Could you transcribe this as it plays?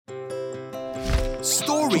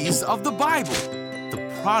Stories of the Bible,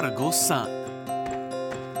 the Prodigal Son.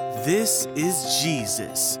 This is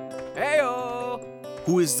Jesus, Heyo!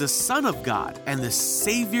 who is the Son of God and the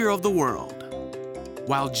Savior of the world.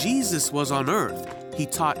 While Jesus was on earth, he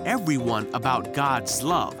taught everyone about God's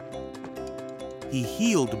love. He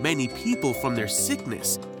healed many people from their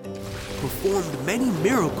sickness, performed many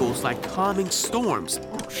miracles like calming storms,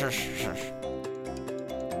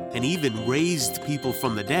 and even raised people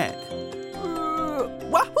from the dead.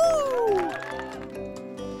 Wahoo!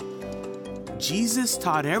 Jesus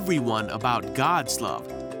taught everyone about God's love.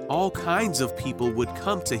 All kinds of people would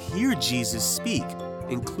come to hear Jesus speak,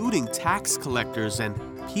 including tax collectors and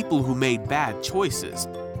people who made bad choices.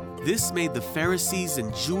 This made the Pharisees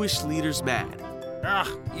and Jewish leaders mad.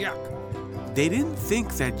 Yuck. They didn't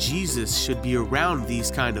think that Jesus should be around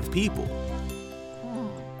these kind of people.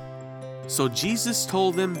 So Jesus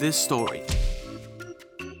told them this story.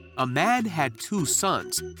 A man had 2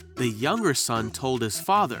 sons. The younger son told his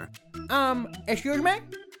father, Excuse me?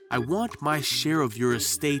 I want my share of your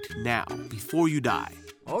estate now, before you die.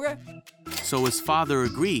 Okay. So his father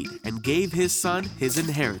agreed and gave his son his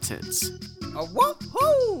inheritance.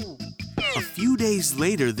 Woohoo! A few days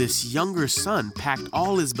later, this younger son packed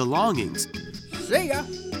all his belongings See ya.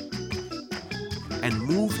 and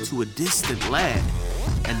moved to a distant land.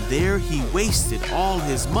 And there he wasted all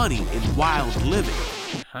his money in wild living.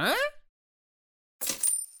 Huh?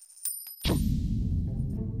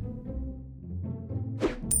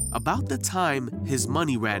 About the time his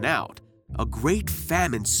money ran out, a great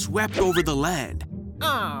famine swept over the land,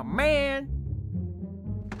 Aw, man.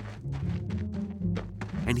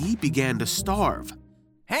 and he began to starve.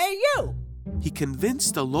 Hey, you! He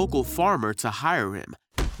convinced a local farmer to hire him,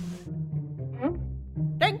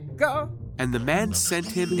 Thank you. and the man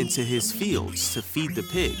sent him into his fields to feed the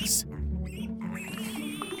pigs.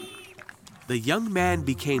 The young man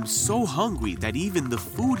became so hungry that even the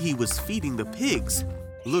food he was feeding the pigs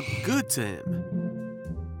looked good to him.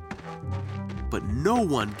 But no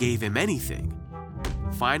one gave him anything.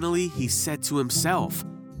 Finally, he said to himself,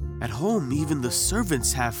 "At home, even the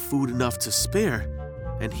servants have food enough to spare,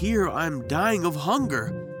 and here I'm dying of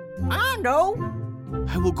hunger. I know.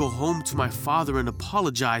 I will go home to my father and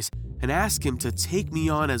apologize and ask him to take me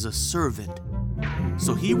on as a servant."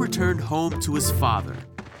 So he returned home to his father.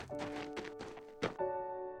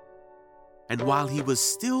 And while he was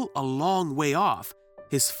still a long way off,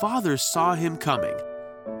 his father saw him coming.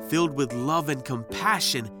 Filled with love and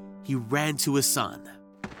compassion, he ran to his son.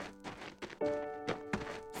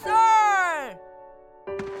 Son!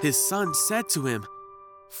 His son said to him,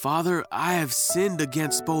 "Father, I have sinned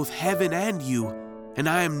against both heaven and you, and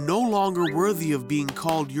I am no longer worthy of being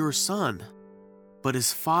called your son." But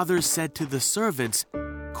his father said to the servants,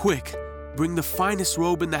 "Quick, bring the finest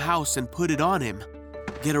robe in the house and put it on him.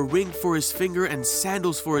 Get a ring for his finger and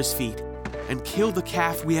sandals for his feet, and kill the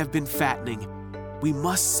calf we have been fattening. We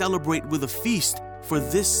must celebrate with a feast, for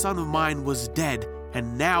this son of mine was dead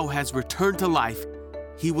and now has returned to life.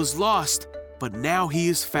 He was lost, but now he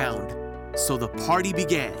is found." So the party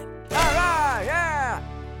began. All right, yeah!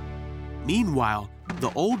 Meanwhile,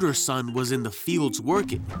 the older son was in the fields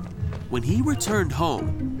working. When he returned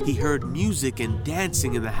home, he heard music and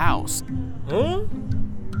dancing in the house, Huh?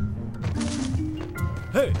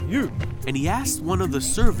 Hey, you! and he asked one of the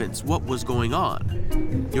servants what was going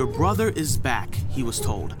on. "Your brother is back," he was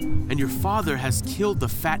told, "and your father has killed the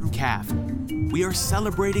fattened calf. We are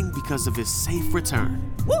celebrating because of his safe return."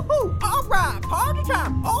 Woohoo! All right, party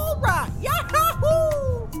time! All right,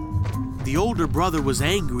 yahoo! The older brother was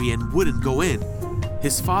angry and wouldn't go in.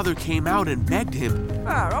 His father came out and begged him,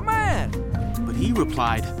 Oh, man! but he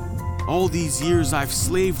replied, "All these years I've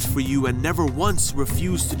slaved for you and never once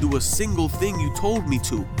refused to do a single thing you told me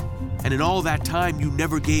to. And in all that time you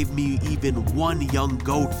never gave me even one young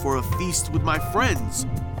goat for a feast with my friends.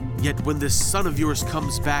 Yet when this son of yours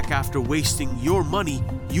comes back after wasting your money,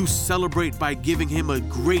 you celebrate by giving him a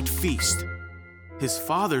great feast." His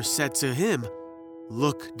father said to him,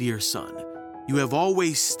 "Look, dear son, you have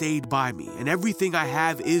always stayed by me, and everything I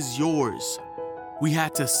have is yours. We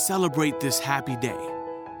had to celebrate this happy day.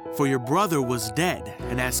 For your brother was dead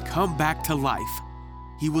and has come back to life.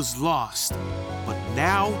 He was lost, but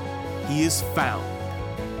now he is found."